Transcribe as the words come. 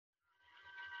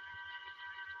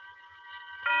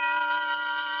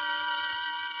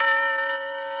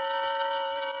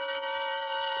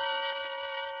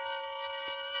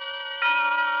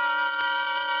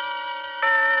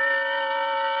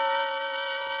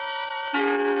Suspense.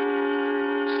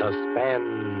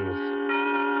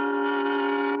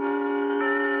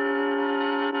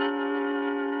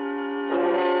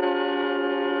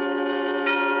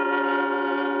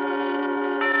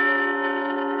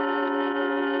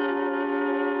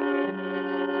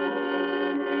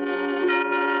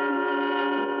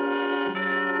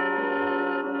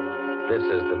 This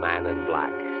is the Man in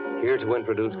Black, here to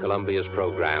introduce Columbia's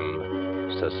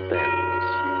program, Suspense.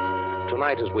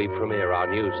 Tonight, as we premiere our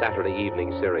new Saturday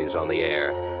evening series on the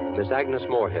air, Miss Agnes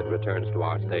Moorehead returns to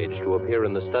our stage to appear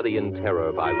in The Study in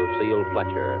Terror by Lucille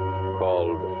Fletcher,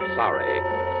 called Sorry,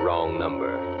 Wrong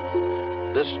Number.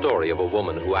 This story of a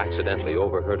woman who accidentally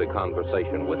overheard a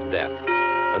conversation with death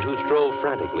and who strove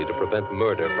frantically to prevent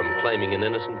murder from claiming an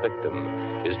innocent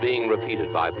victim is being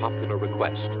repeated by popular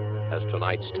request as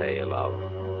tonight's tale of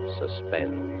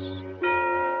suspense.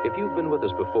 If you've been with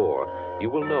us before, you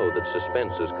will know that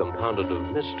suspense is compounded of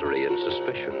mystery and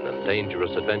suspicion and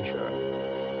dangerous adventure.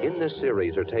 In this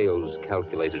series are tales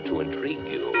calculated to intrigue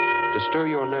you, to stir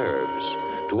your nerves,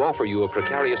 to offer you a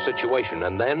precarious situation,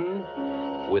 and then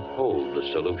withhold the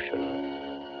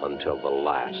solution until the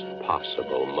last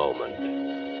possible moment.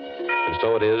 And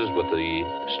so it is with the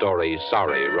story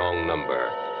Sorry, Wrong Number,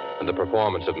 and the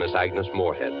performance of Miss Agnes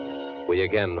Moorehead. We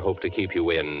again hope to keep you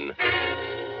in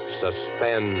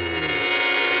suspense.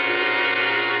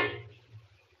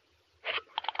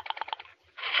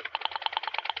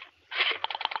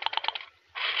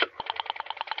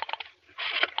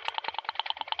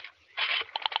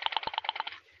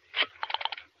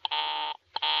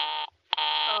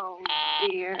 Oh,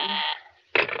 dear.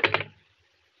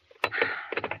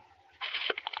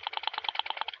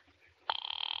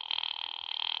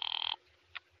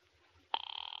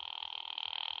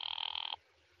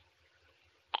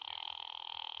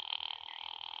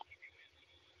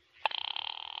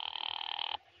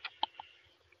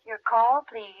 Your call,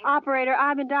 please. Operator,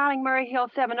 I've been dialing Murray Hill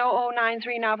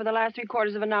 70093 now for the last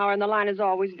 3/4 of an hour, and the line is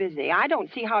always busy. I don't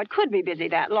see how it could be busy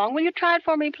that long. Will you try it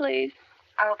for me, please?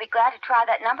 I will be glad to try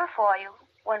that number for you.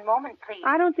 One moment, please.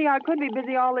 I don't see how it could be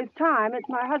busy all this time. It's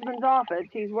my husband's office.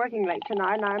 He's working late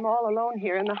tonight, and I'm all alone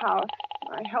here in the house.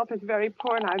 My health is very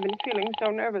poor, and I've been feeling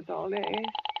so nervous all day.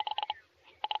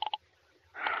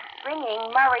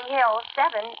 Ringing Murray Hill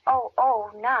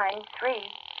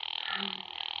 70093.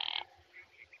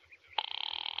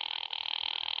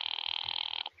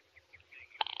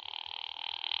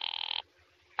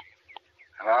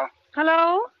 Hello?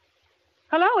 Hello?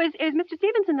 Hello, is Mr.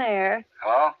 Stevenson there?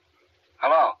 Hello?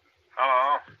 Hello?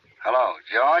 Hello. Hello,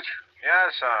 George?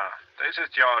 Yes, this is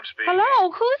George speaking.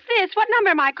 Hello, who's this? What number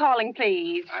am I calling,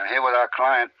 please? I'm here with our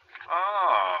client.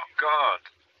 Oh, good.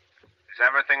 Is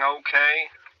everything okay?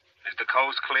 Is the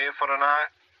coast clear for tonight?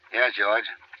 Yeah, George.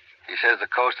 He says the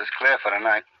coast is clear for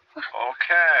tonight.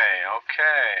 Okay.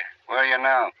 Where are you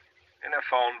now? In a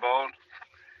phone boat.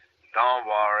 Don't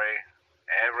worry.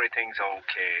 Everything's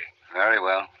okay. Very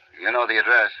well. You know the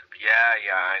address.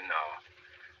 Yeah, I know.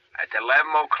 At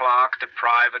 11 o'clock, the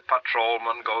private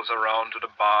patrolman goes around to the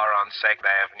bar on 2nd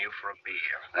Avenue for a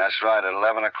beer. That's right, at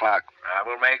 11 o'clock. I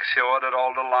will make sure that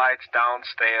all the lights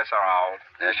downstairs are out.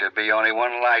 There should be only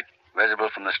one light visible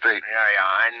from the street. Yeah,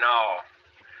 I know.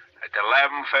 At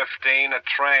 11:15, a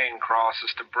train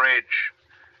crosses the bridge.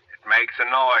 It makes a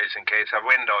noise in case her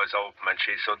window is open and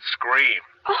she should scream.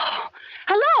 Oh,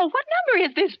 hello. What number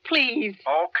is this, please?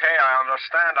 Okay, I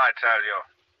understand, I tell you.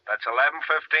 That's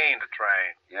 11:15, the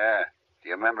train. Yeah. Do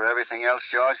you remember everything else,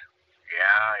 George?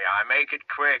 Yeah, I make it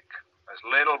quick. As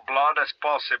little blood as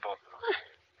possible.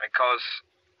 Because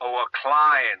our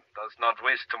client does not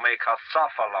wish to make her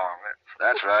suffer long.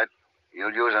 That's right.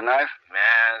 You'll use a knife?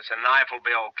 Yes, a knife will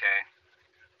be okay.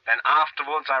 Then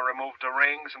afterwards, I remove the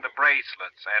rings and the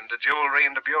bracelets and the jewelry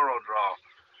in the bureau drawer.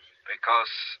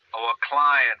 Because our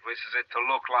client wishes it to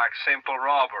look like simple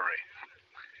robbery.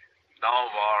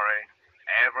 Don't worry.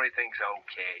 Everything's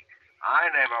okay. I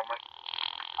never...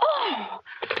 Oh,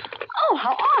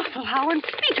 how awful. How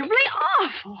unspeakably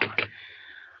awful.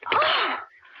 Oh.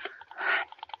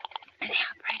 The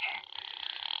operator.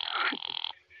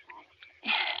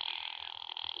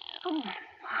 Oh.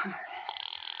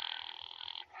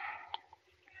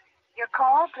 Your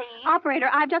call, please. Operator,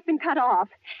 I've just been cut off.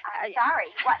 Sorry.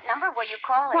 What number were you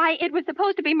calling? Why, it was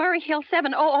supposed to be Murray Hill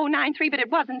 70093, but it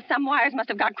wasn't. Some wires must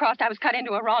have got crossed. I was cut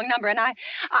into a wrong number, and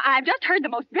I've just heard the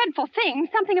most dreadful thing,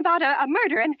 something about a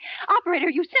murder. And,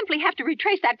 operator, you simply have to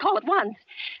retrace that call at once.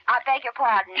 I beg your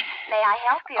pardon. May I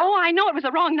help you? Oh, I know it was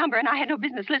a wrong number, and I had no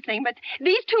business listening, but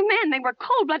these two men, they were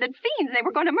cold-blooded fiends. They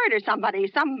were going to murder somebody,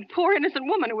 some poor innocent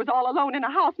woman who was all alone in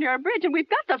a house near a bridge, and we've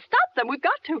got to stop them. We've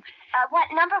got to.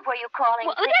 What number were you calling,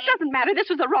 Well, please? It doesn't matter. This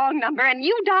was the wrong number, and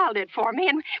you dialed it for me,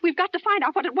 and we've got to find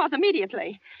out what it was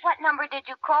immediately. What number did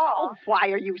you call? Oh, why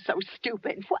are you so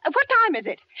stupid? What time is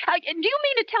it? Do you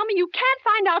mean to tell me you can't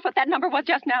find out what that number was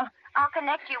just now? I'll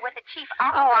connect you with the chief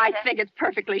operator. Oh, I think it's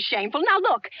perfectly shameful. Now,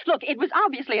 look, it was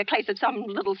obviously a case of some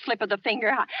little slip of the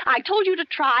finger. I told you to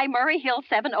try Murray Hill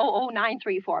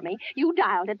 70093 for me. You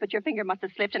dialed it, but your finger must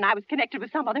have slipped, and I was connected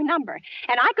with some other number.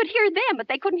 And I could hear them, but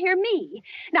they couldn't hear me.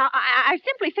 Now, I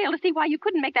simply fail to see why you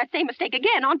couldn't make that same mistake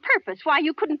again on purpose, why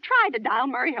you couldn't try to dial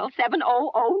Murray Hill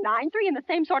 70093 in the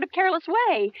same sort of careless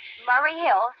way. Murray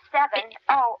Hill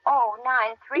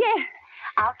 70093? Yes.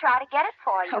 I'll try to get it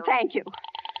for you. Oh, thank you.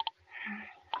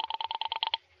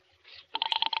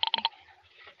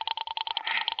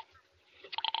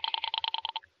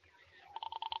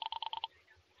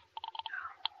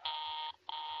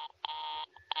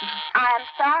 I'm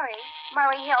sorry.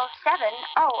 Murray Hill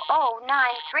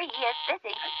 70093 is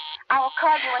busy. I will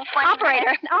call you in 20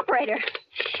 minutes. Operator.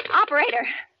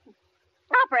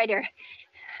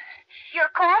 Your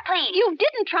call, please. You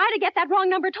didn't try to get that wrong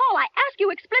number at all. I asked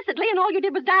you explicitly, and all you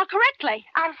did was dial correctly.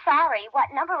 I'm sorry.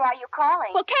 What number are you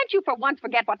calling? Well, can't you for once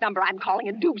forget what number I'm calling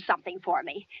and do something for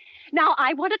me? Now,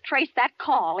 I want to trace that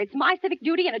call. It's my civic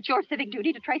duty, and it's your civic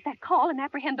duty to trace that call and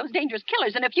apprehend those dangerous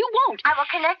killers. And if you won't... I will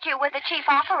connect you with the chief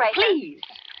operator. Please.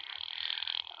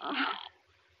 Oh,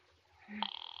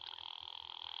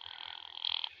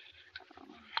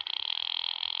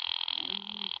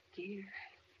 dear.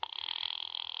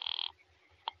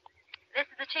 This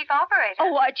is the chief operator.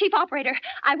 Oh, Chief Operator,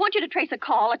 I want you to trace a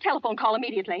telephone call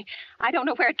immediately. I don't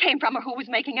know where it came from or who was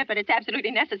making it, but it's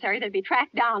absolutely necessary that it be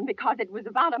tracked down because it was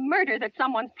about a murder that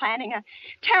someone's planning, a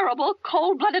terrible,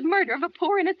 cold-blooded murder of a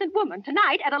poor, innocent woman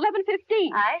tonight at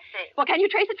 11:15. I see. Well, can you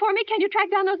trace it for me? Can you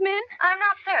track down those men? I'm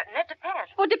not certain. It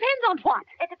depends. Well, depends on what?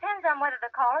 It depends on whether the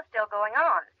call is still going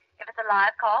on. If it's a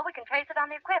live call, we can trace it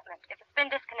on the equipment. If it's been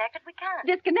disconnected, we can't.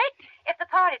 Disconnect? If the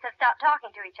parties have stopped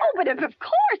talking to each other. Oh, but of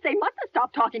course, they must have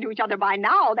stopped talking to each other by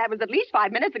now. That was at least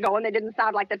 5 minutes ago, and they didn't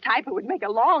sound like the type who would make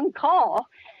a long call.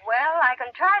 Well, I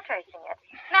can try tracing it.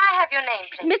 May I have your name,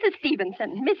 please? Mrs.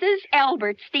 Stevenson. Mrs.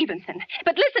 Albert Stevenson.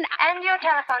 But listen... And your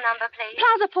telephone number, please?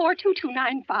 Plaza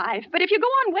 42295. But if you go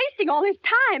on wasting all this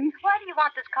time... Why do you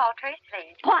want this call traced,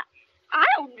 please? What?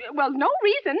 Well, no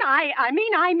reason. I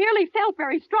mean, I merely felt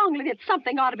very strongly that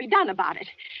something ought to be done about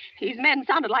it. These men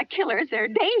sounded like killers.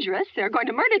 They're dangerous. They're going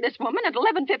to murder this woman at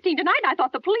 11:15 tonight. I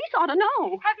thought the police ought to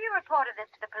know. Have you reported this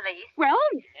to the police? Well,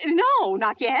 no,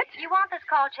 not yet. You want this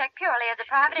call checked purely as a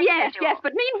private Yes, individual? yes,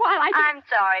 but meanwhile I'm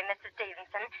sorry, Mrs.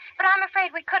 Stevenson, but I'm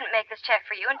afraid we couldn't make this check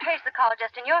for you and trace the call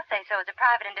just in your say-so as a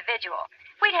private individual.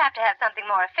 We'd have to have something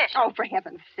more official. Oh, for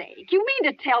heaven's sake. You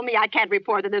mean to tell me I can't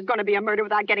report that there's going to be a murder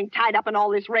without getting tied up in all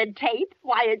this red tape?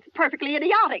 Why, it's perfectly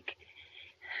idiotic.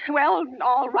 Well,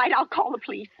 all right, I'll call the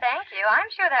police. Thank you. I'm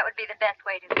sure that would be the best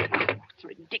way to do it. It's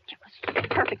ridiculous.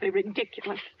 Perfectly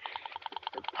ridiculous.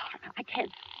 I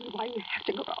can't see why you have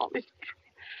to go to all this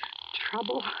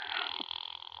trouble.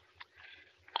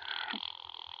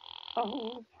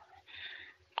 Oh.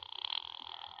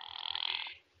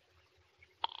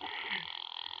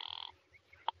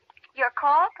 Your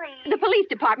call, please. The police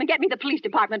department. Get me the police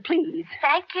department, please.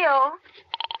 Thank you.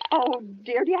 Oh,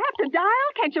 dear, do you have to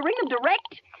dial? Can't you ring them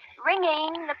direct?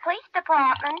 Ringing the police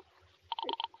department.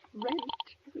 Rent.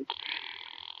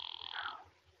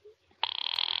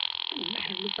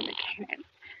 Listen, I can't.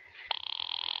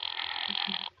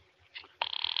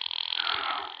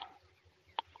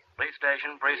 Police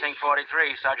station, precinct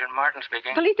 43, Sergeant Martin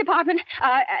speaking. Police department.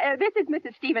 This is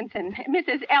Mrs. Stevenson.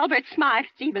 Mrs. Albert Smythe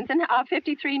Stevenson of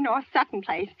 53 North Sutton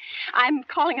Place. I'm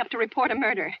calling up to report a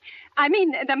murder. I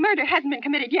mean, the murder hasn't been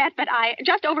committed yet, but I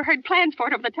just overheard plans for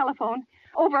it over the telephone.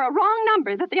 Over a wrong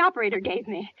number that the operator gave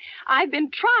me. I've been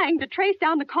trying to trace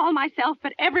down the call myself,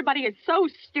 but everybody is so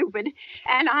stupid.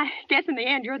 And I guess in the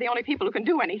end, you're the only people who can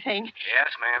do anything.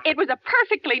 Yes, ma'am. It was a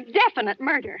perfectly definite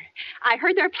murder. I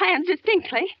heard their plans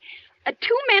distinctly. 2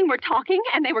 men were talking,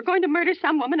 and they were going to murder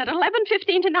some woman at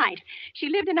 11:15 tonight. She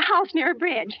lived in a house near a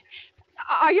bridge.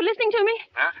 Are you listening to me?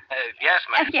 Huh? Yes,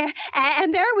 ma'am. Yeah,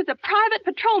 and there was a private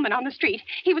patrolman on the street.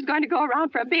 He was going to go around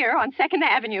for a beer on 2nd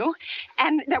Avenue,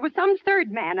 and there was some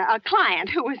third man, a client,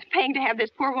 who was paying to have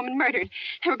this poor woman murdered.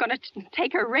 They were going to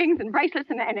take her rings and bracelets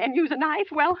and use a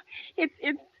knife. Well,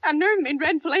 it's unnerved me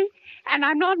dreadfully, and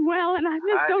I'm not well, and I'm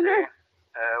just so nervous.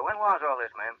 When was all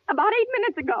this, ma'am? About 8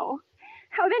 minutes ago.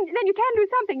 Oh, then you can do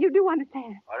something. You do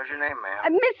understand. What is your name,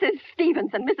 ma'am? Mrs.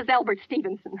 Stevenson, Mrs. Elbert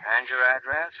Stevenson. And your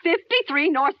address? 53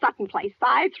 North Sutton Place.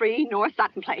 53 North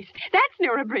Sutton Place. That's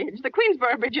near a bridge, the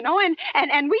Queensboro Bridge, you know, and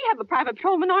we have a private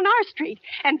patrolman on our street.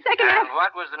 And second... And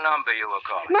what was the number you were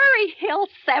calling? Murray Hill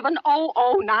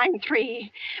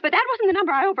 70093. But that wasn't the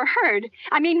number I overheard.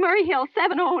 I mean, Murray Hill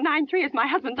 70093 is my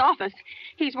husband's office.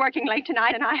 He's working late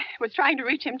tonight, and I was trying to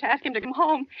reach him to ask him to come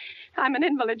home. I'm an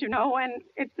invalid, you know, and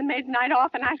it's the maid's night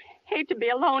off, and I hate to be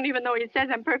alone, even though he says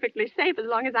I'm perfectly safe as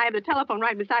long as I have the telephone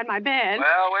right beside my bed.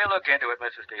 Well, we'll look into it,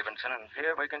 Mrs. Stevenson, and see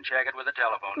if we can check it with the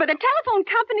telephone. But the telephone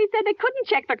company said they couldn't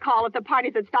check the call if the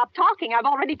parties had stopped talking. I've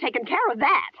already taken care of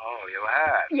that. Oh, you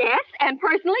have? Yes, and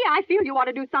personally, I feel you ought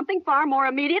to do something far more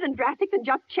immediate and drastic than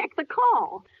just check the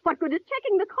call. What good is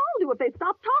checking the call do if they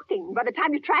stop talking? By the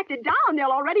time you tracked it down,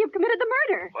 they'll already have committed the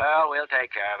murder. Well, we'll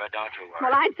take care of it, don't you worry.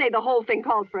 Well, I'd say the whole thing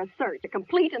calls for a search, a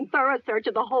complete and thorough search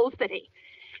of the whole city.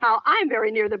 Now, I'm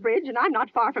very near the bridge, and I'm not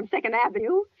far from 2nd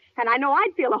Avenue. And I know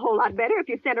I'd feel a whole lot better if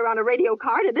you sent around a radio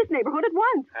car to this neighborhood at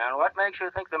once. And what makes you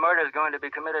think the murder is going to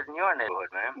be committed in your neighborhood,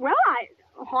 ma'am? Well,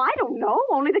 I don't know.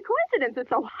 Only the coincidence is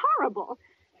so horrible.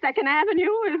 2nd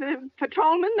Avenue, the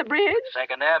patrolman, the bridge.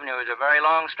 2nd Avenue is a very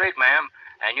long street, ma'am.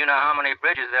 And you know how many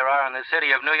bridges there are in the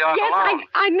city of New York alone. Yes,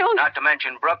 I know. Not to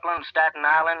mention Brooklyn, Staten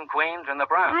Island, Queens, and the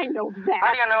Bronx. I know that. How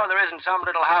do you know there isn't some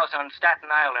little house on Staten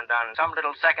Island on some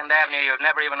little 2nd Avenue you've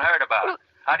never even heard about? Well,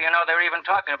 how do you know they're even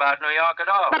talking about New York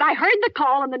at all? But I heard the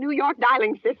call on the New York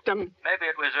dialing system. Maybe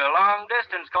it was a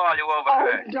long-distance call you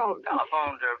overheard. Oh, don't.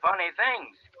 Telephones are funny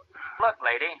things. Look,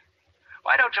 lady,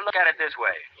 why don't you look at it this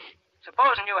way?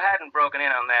 Supposing you hadn't broken in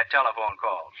on that telephone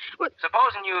call. What?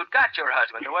 Supposing you'd got your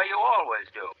husband the way you always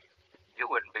do. You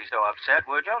wouldn't be so upset,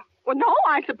 would you? Well, no,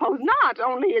 I suppose not.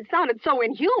 Only it sounded so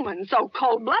inhuman, so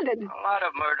cold-blooded. A lot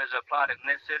of murders are plotted in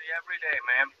this city every day,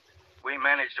 ma'am. We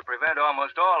managed to prevent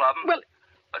almost all of them. Well,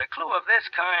 but a clue of this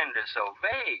kind is so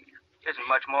vague. Isn't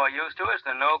much more use to us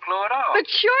than no clue at all. but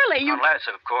surely you... Unless,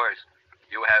 of course,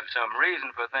 you have some reason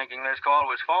for thinking this call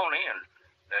was phony and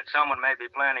that someone may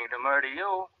be planning to murder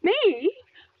you. Me?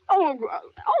 Oh,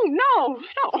 no.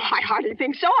 No, I hardly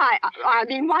think so. I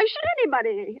mean, why should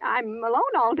anybody? I'm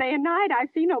alone all day and night. I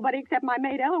see nobody except my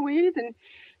maid Eloise, and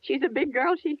she's a big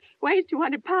girl. She weighs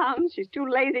 200 pounds. She's too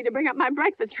lazy to bring up my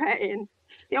breakfast tray, and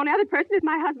the only other person is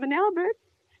my husband, Albert.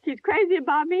 He's crazy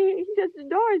about me. He just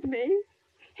adores me.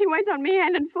 He waits on me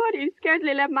hand and foot. He's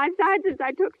scarcely left my side since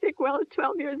I took sick 12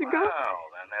 years ago. Well,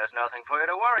 then there's nothing for you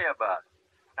to worry about.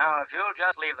 Now, if you'll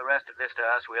just leave the rest of this to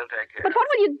us, we'll take care But what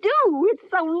will you do? It's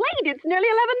so late. It's nearly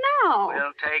 11 now.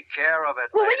 We'll take care of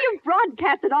it, Well, lady. will you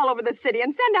broadcast it all over the city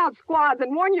and send out squads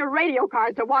and warn your radio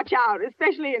cars to watch out,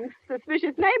 especially in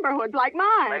suspicious neighborhoods like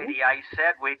mine? Lady, I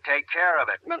said we'd take care of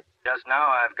it. But- Just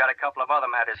now, I've got a couple of other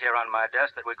matters here on my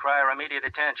desk that require immediate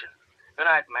attention. Good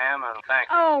night, ma'am, and thank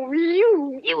you. Oh,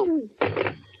 you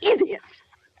idiot.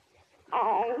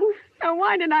 Oh, now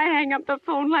why did I hang up the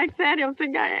phone like that? He'll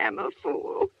think I am a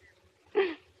fool.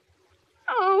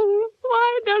 Oh,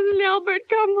 why doesn't Albert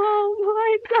come home?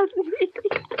 Why doesn't he?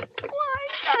 Why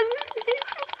doesn't he?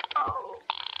 Oh.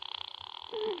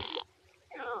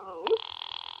 Oh.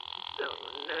 So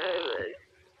nervous.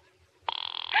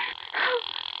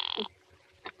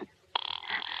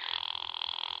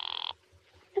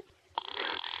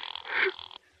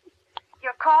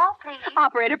 Your call, please.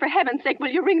 Operator, for heaven's sake, will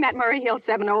you ring that Murray Hill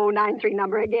 70093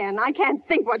 number again? I can't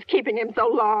think what's keeping him so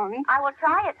long. I will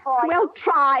try it for you. Well,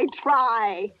 try.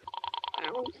 I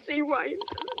don't see why you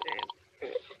doesn't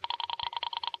answer.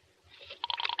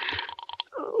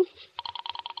 Oh.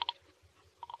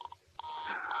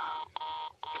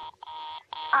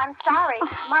 I'm sorry.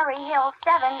 Murray Hill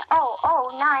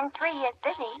 70093 is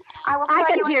busy. I will call I you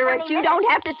can in hear 20 it. You minutes. don't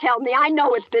have to tell me. I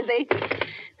know it's busy.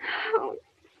 Oh.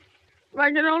 If I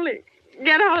could only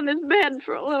get out of this bed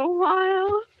for a little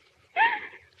while.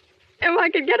 If I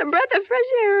could get a breath of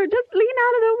fresh air, just lean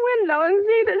out of the window and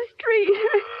see the street.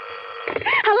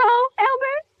 Hello,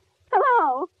 Albert?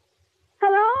 Hello?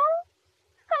 Hello?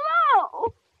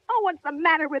 Hello? Oh, what's the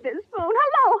matter with this phone?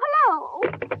 Hello? Oh.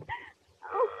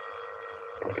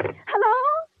 Hello?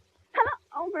 Hello?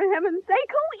 Oh, for heaven's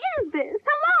sake, who is this?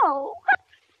 Hello?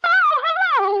 Oh,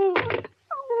 hello?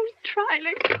 Oh, trying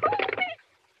to call me.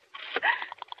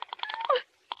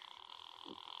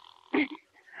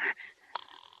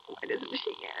 Why doesn't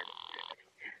she answer?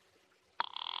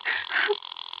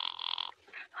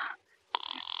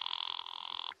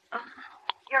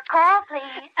 Your call,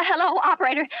 please. Hello,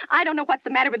 operator. I don't know what's the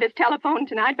matter with this telephone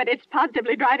tonight, but it's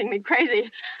positively driving me crazy.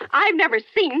 I've never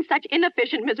seen such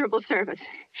inefficient, miserable service.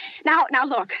 Now,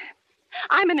 look.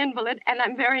 I'm an invalid, and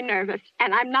I'm very nervous,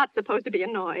 and I'm not supposed to be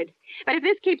annoyed. But if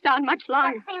this keeps on much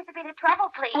longer... What seems to be the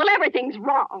trouble, please? Well, everything's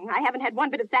wrong. I haven't had one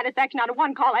bit of satisfaction out of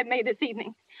one call I've made this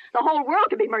evening. The whole world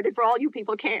could be murdered for all you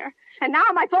people care. And now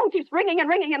my phone keeps ringing and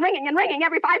ringing and ringing and ringing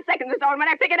every 5 seconds or so, and when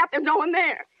I pick it up, there's no one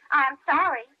there. I'm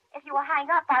sorry. If you will hang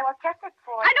up, I will test it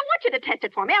for you. I don't want you to test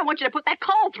it for me. I want you to put that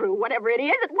call through, whatever it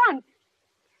is, at once.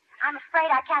 I'm afraid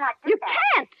I cannot do You that.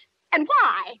 can't. And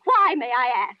why? Why, may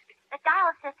I ask? The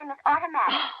dial system is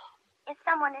automatic. If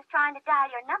someone is trying to dial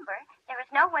your number, there is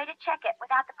no way to check it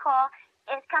without the call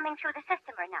is coming through the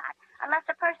system or not, unless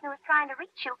the person who is trying to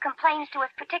reach you complains to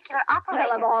his particular operator.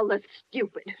 Well, of all the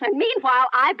stupid. And meanwhile,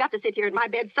 I've got to sit here in my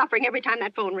bed suffering every time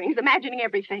that phone rings, imagining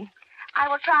everything. I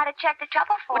will try to check the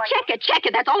trouble for Well, you. check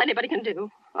it. That's all anybody can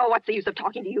do. Oh, what's the use of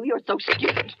talking to you? You're so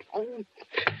stupid. Oh,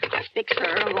 fix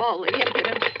her of all the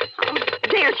impudence. How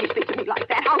dare she speak to me like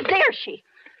that? How dare she?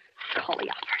 Call the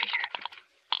operator.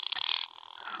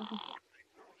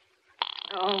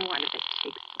 Oh, why did it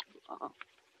take so long?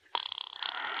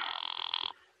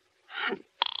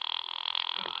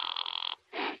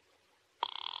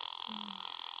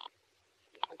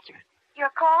 Your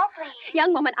call, please.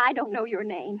 Young woman, I don't know your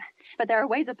name, but there are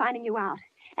ways of finding you out.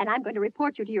 And I'm going to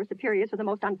report you to your superiors for the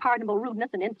most unpardonable rudeness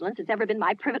and insolence it's ever been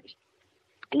my privilege.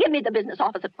 Give me the business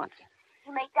office at once.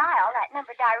 You may dial that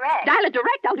number direct. Dial it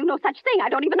direct? I'll do no such thing. I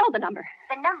don't even know the number.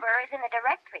 The number is in the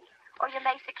directory, or you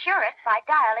may secure it by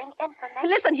dialing information.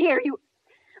 Listen here, you...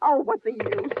 Oh, what's the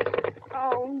use?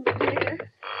 Oh, dear.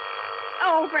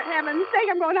 Oh, for heaven's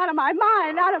sake, I'm going out of my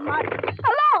mind, out of my...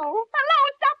 Hello? Hello?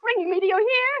 Stop ringing me. Do you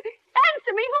hear?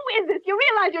 Answer me. Who is this? You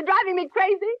realize you're driving me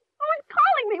crazy? Who is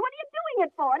calling me? What are you doing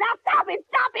it for? Now, stop it.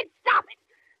 Stop it. Stop it.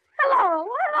 Hello?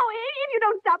 Hello? If you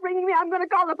don't stop ringing me, I'm going to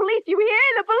call the police. You hear?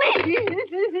 The police.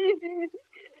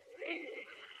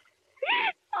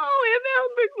 Oh, if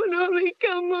Albert would only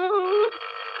come home.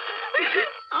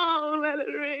 Oh, let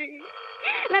it ring.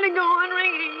 Let it go on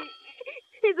ringing.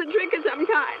 It's a trick of some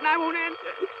kind. I won't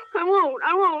answer. I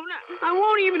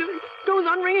won't even if it goes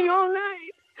on ringing all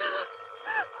night.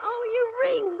 Oh, you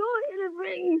ring. Go ahead and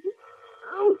ring.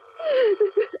 Oh.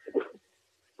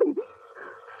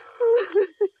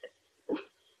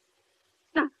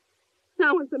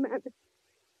 Now what's the matter?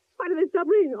 Why do they stop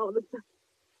ringing all of a sudden?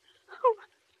 Oh,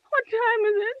 what time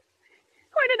is it?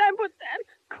 Where did I put that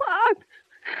clock?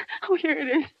 Oh, here it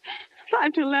is.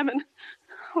 5 to 11.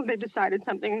 Oh, they've decided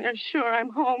something. They're sure I'm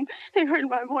home. They heard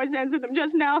my voice answer them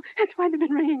just now. That's why they've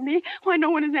been ringing me. Why no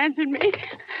one has answered me.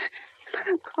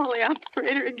 I'll call the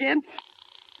operator again.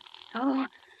 Oh,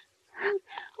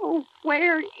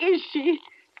 where is she?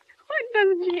 Why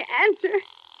doesn't she answer?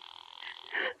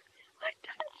 Why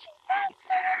doesn't she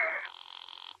answer?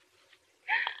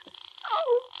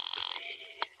 Oh,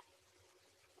 please.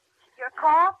 Your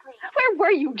call, please. Where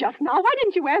were you just now? Why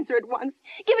didn't you answer at once?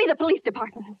 Give me the police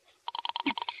department.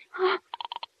 Oh,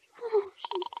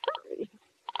 she's sorry.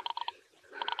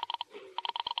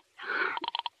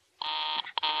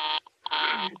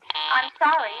 I'm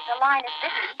sorry. The line is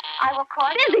busy. I will call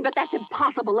you. Busy, but that's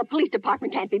impossible. The police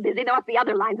department can't be busy. There must be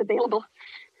other lines available.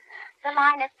 The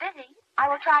line is busy. I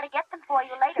will try to get them for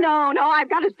you later. No, I've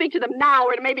got to speak to them now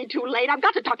or it may be too late. I've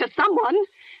got to talk to someone.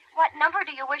 What number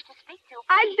do you wish to speak to,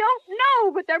 please? I don't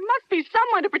know, but there must be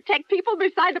someone to protect people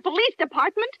beside the police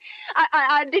department.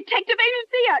 A detective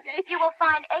agency. You will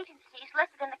find agencies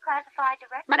listed in the classified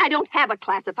directory. But I don't have a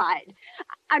classified.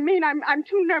 I mean, I'm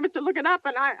too nervous to look it up,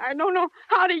 and I don't know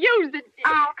how to use it.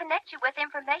 I'll connect you with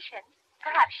information.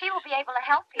 Perhaps she will be able to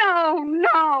help you.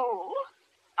 No.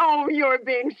 Oh, you're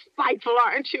being spiteful,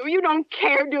 aren't you? You don't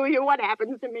care, do you, what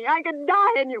happens to me? I could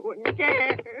die and you wouldn't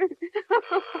care.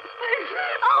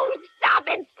 Oh, stop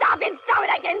it.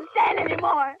 I can't stand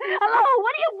anymore. Hello,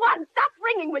 what do you want? Stop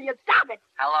ringing, will you? Stop it.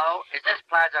 Hello, is this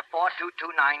Plaza 42295?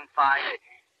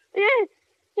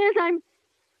 Yes,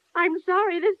 I'm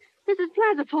sorry. This is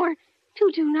Plaza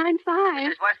 42295.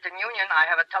 This is Western Union. I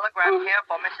have a telegram here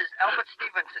for Mrs. Albert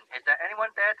Stevenson. Is there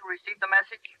anyone there to receive the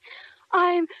message?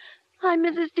 I'm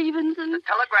Mrs. Stevenson. The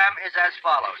telegram is as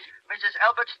follows. Mrs.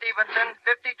 Albert Stevenson,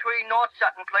 53 North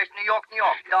Sutton Place, New York, New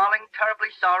York. Darling, terribly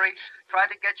sorry.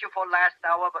 Tried to get you for last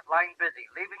hour, but line busy.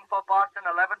 Leaving for Boston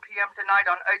 11 p.m. tonight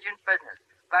on urgent business.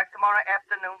 Back tomorrow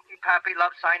afternoon. Keep happy.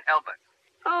 Love, signed, Albert.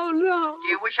 Oh, no. Do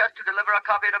you wish us to deliver a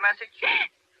copy of the message?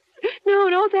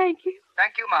 No, thank you.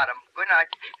 Thank you, madam. Good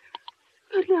night.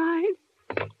 Good night.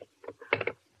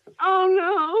 Oh,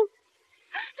 no.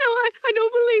 No, I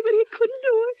don't believe it. He couldn't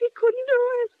do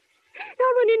it.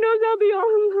 Nobody knows I'll be all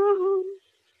alone.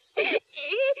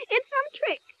 It's some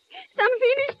trick. Some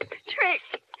fiendish trick.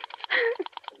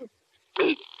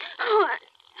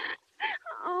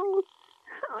 Oh,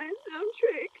 I'm so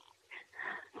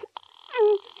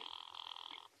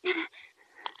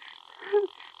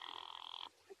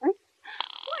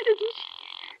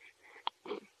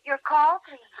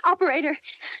please. Operator,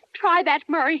 try that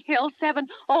Murray Hill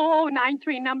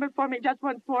 70093 number for me just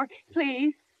once more,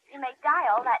 please. You may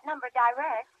dial that number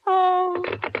direct. Oh.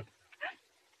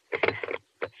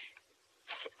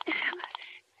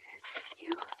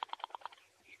 You.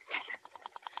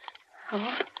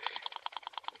 Oh.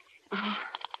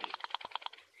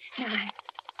 9,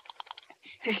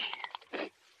 3.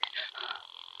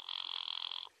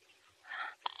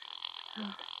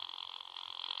 Oh.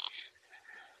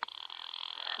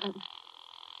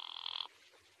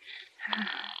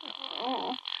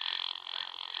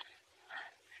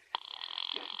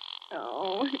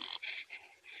 Oh.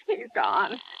 He's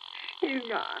gone. He's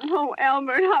gone. Oh,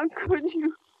 Elbert, how could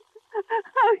you?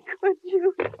 How could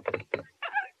you? How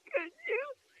could you?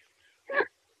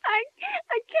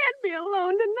 I can't be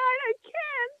alone tonight. I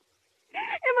can't.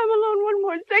 If I'm alone one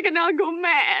more second, I'll go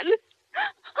mad.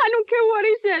 I don't care what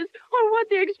he says or what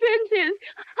the expense is.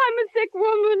 I'm a sick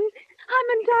woman. I'm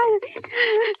entitled.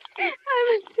 I'm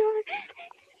entitled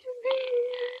to be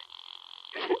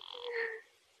here.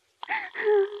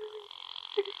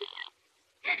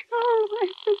 Oh, my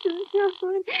sister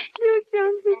Jocelyn. You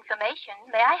Jocelyn. Information.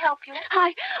 May I help you?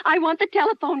 I want the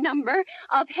telephone number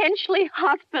of Henchley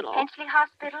Hospital. Henchley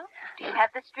Hospital? Do you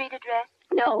have the street address?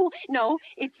 No.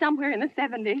 It's somewhere in the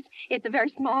 70s. It's a very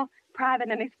small, private,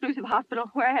 and exclusive hospital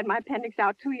where I had my appendix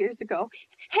out 2 years ago.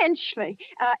 Henchley.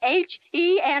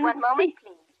 H-E-N... One moment,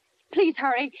 please. Please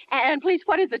hurry. And please,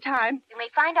 what is the time? You may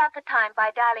find out the time by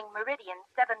dialing Meridian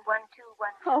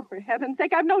 71212. Oh, for heaven's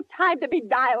sake, I've no time to be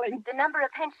dialing. The number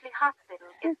of Henchley Hospital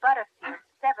is Butterfield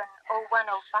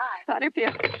 70105.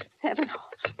 Butterfield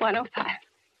 70105.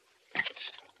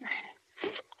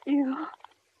 You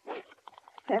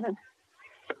 7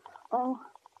 0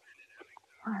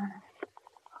 1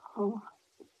 0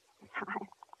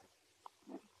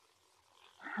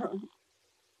 5.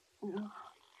 No.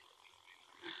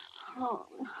 Oh.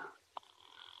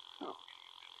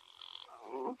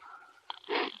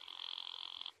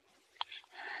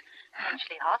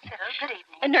 Henchley Hospital, good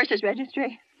evening. A nurse's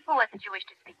registry. Who was it you wish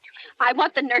to speak to, please? I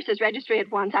want the nurse's registry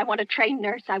at once. I want a trained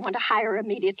nurse. I want to hire her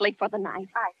immediately for the night.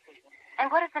 I see. And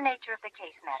what is the nature of the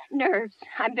case, madam? Nerves.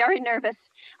 I'm very nervous.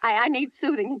 I need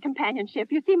soothing and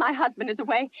companionship. You see, my husband is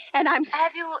away, and I'm...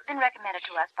 Have you been recommended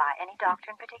to us by any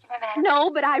doctor in particular, madam? No,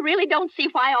 but I really don't see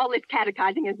why all this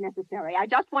catechizing is necessary. I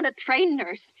just want a trained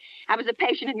nurse. I was a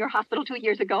patient in your hospital 2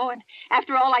 years ago, and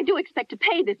after all, I do expect to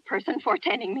pay this person for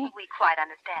attending me. We quite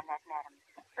understand that, madam.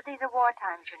 But these are war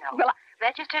times, you know. Well,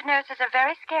 registered nurses are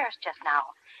very scarce just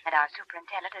now, and our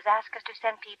superintendent has asked us to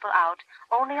send people out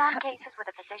only on cases where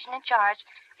the physician in charge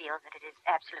feels that it is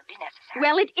absolutely necessary.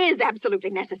 Well, it is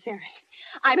absolutely necessary.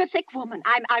 I'm a sick woman.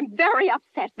 I'm very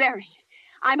upset, very.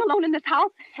 I'm alone in this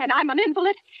house, and I'm an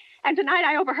invalid, and tonight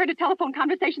I overheard a telephone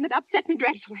conversation that upset me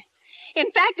dreadfully. In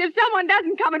fact, if someone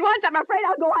doesn't come at once, I'm afraid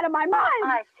I'll go out of my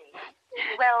mind. I see.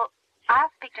 Well,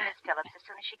 I'll speak to Miss Phillips as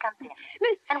soon as she comes in.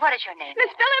 And what is your name?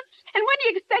 Miss Phillips? And when do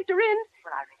you expect her in?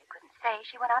 Well, I really couldn't say.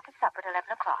 She went out to supper at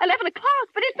 11 o'clock. 11 o'clock?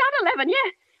 But it's not 11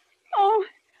 yet. Oh,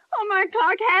 my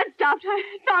clock has stopped. I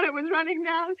thought it was running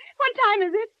down. What time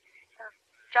is it?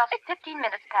 Just 15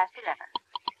 minutes past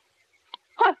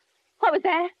 11. What was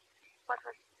that? What,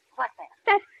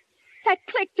 ma'am? That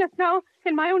click just now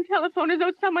in my own telephone as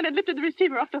though someone had lifted the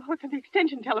receiver off the hook of the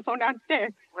extension telephone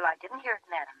downstairs. Well, I didn't hear it,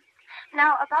 madam.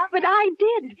 Now, But I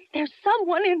did. There's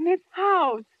someone in this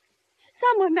house.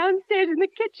 Someone downstairs in the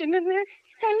kitchen, and they're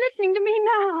listening to me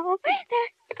now.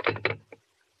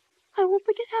 I won't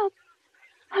pick it up.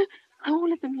 I won't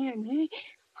let them hear me.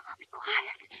 I'll be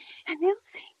quiet, and they'll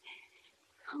see.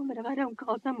 Oh, but if I don't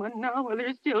call someone now while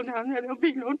they're still down there, there'll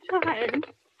be no time.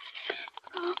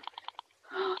 Oh,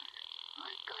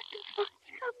 I've got to find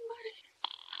somebody.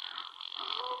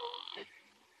 Oh, but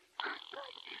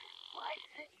why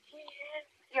is it here?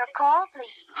 Your call,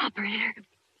 please.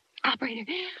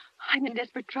 Operator, I'm in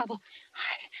desperate trouble.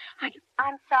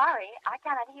 I'm sorry. I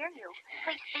cannot hear you.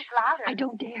 Please speak louder. I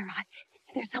don't dare.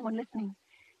 There's someone listening.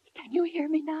 Can you hear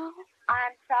me now?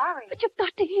 I'm sorry. But you've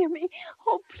got to hear me.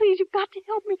 Oh, please, you've got to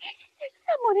help me. There's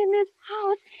someone in this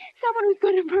house. Someone who's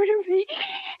going to murder me.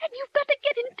 And you've got to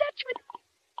get in touch with...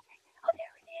 Oh,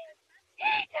 there it is.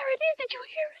 There it is. Did you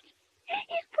hear it?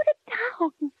 He's put it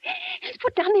down. He's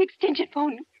put down the extension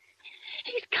phone.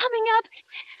 He's coming up.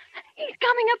 He's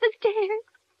coming up the stairs.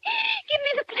 Give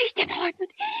me the police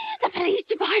department. The police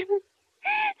department.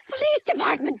 The police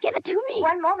department. Give it to me.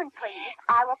 One moment, please.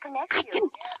 I will connect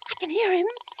you. I can hear him.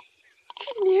 I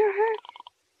can hear her.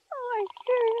 Oh, I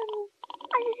hear him.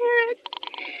 I hear it.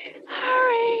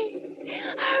 Hurry.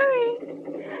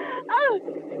 Oh,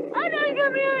 don't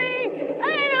come near me.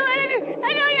 I don't want to do.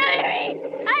 I don't want to do.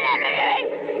 I don't want to do.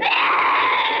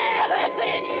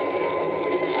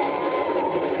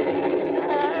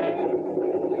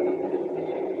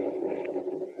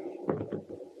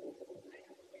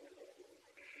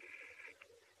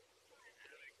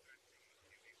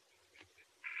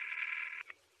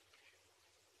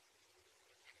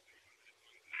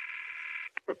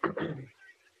 Police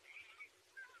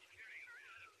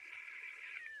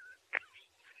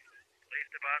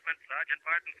Department, Sergeant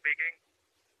Martin speaking.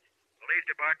 Police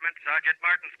Department, Sergeant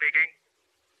Martin speaking.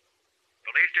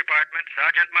 Police Department,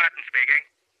 Sergeant Martin speaking.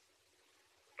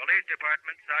 Police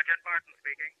Department, Sergeant Martin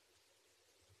speaking.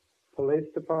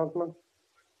 Police Department?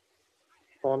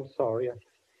 Oh, I'm sorry. I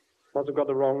must have got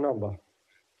the wrong number.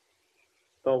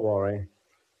 Don't worry.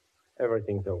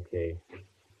 Everything's okay.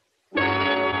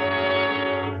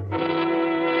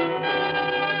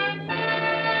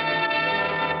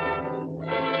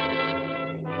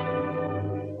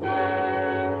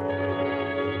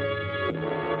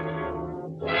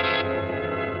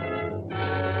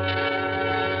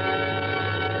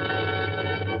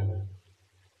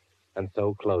 And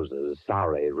so closes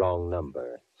Sorry, Wrong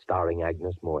Number, starring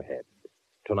Agnes Moorehead.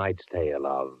 Tonight's tale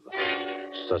of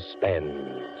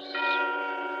suspense.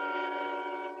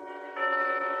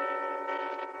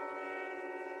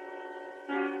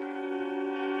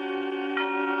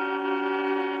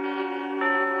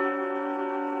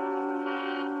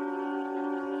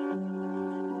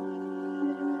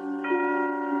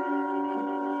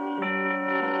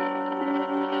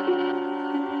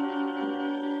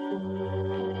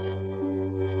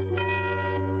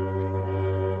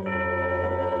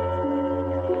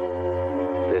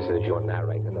 This is your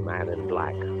narrator, the man in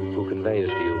black, who conveys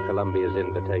to you Columbia's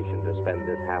invitation to spend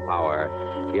this half hour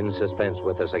in suspense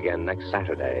with us again next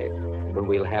Saturday, when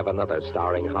we'll have another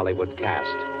starring Hollywood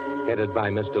cast, headed by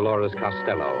Miss Dolores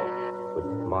Costello, with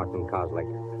Martin Koslick,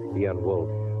 Ian Wolfe,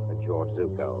 and George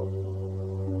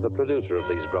Zuko. The producer of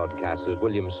these broadcasts is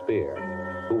William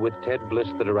Spear, who, with Ted Bliss,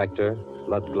 the director,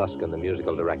 Lud Gluskin, the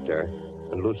musical director,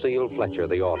 and Lucille Fletcher,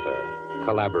 the author,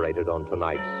 collaborated on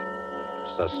tonight's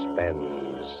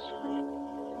Suspense.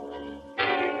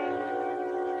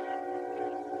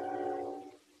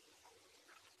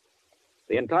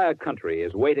 The entire country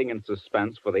is waiting in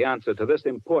suspense for the answer to this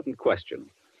important question.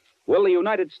 Will the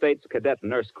United States Cadet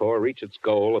Nurse Corps reach its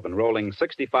goal of enrolling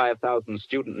 65,000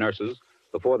 student nurses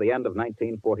before the end of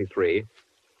 1943?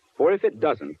 For if it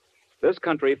doesn't, this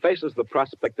country faces the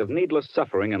prospect of needless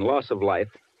suffering and loss of life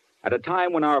at a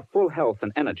time when our full health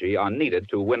and energy are needed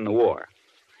to win the war.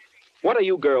 What are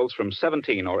you girls from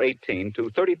 17 or 18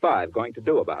 to 35 going to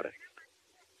do about it?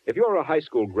 If you're a high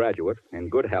school graduate in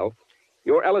good health,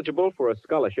 you're eligible for a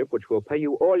scholarship which will pay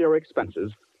you all your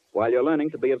expenses while you're learning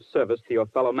to be of service to your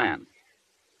fellow man.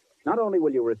 Not only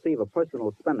will you receive a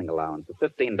personal spending allowance of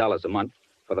 $15 a month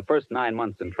for the first 9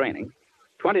 months in training,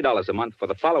 $20 a month for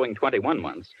the following 21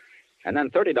 months, and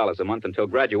then $30 a month until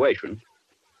graduation,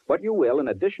 but you will, in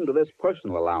addition to this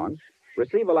personal allowance,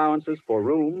 receive allowances for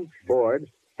room, board,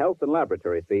 health and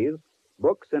laboratory fees,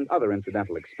 books, and other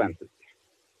incidental expenses.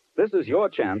 This is your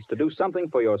chance to do something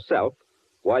for yourself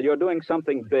while you're doing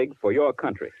something big for your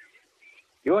country.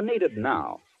 You're needed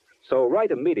now, so write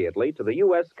immediately to the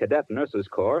U.S. Cadet Nurses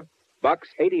Corps, Box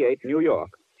 88, New York,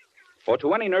 or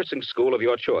to any nursing school of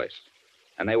your choice,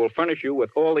 and they will furnish you with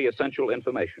all the essential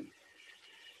information.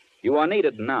 You are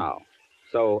needed now,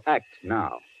 so act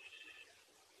now.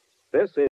 This is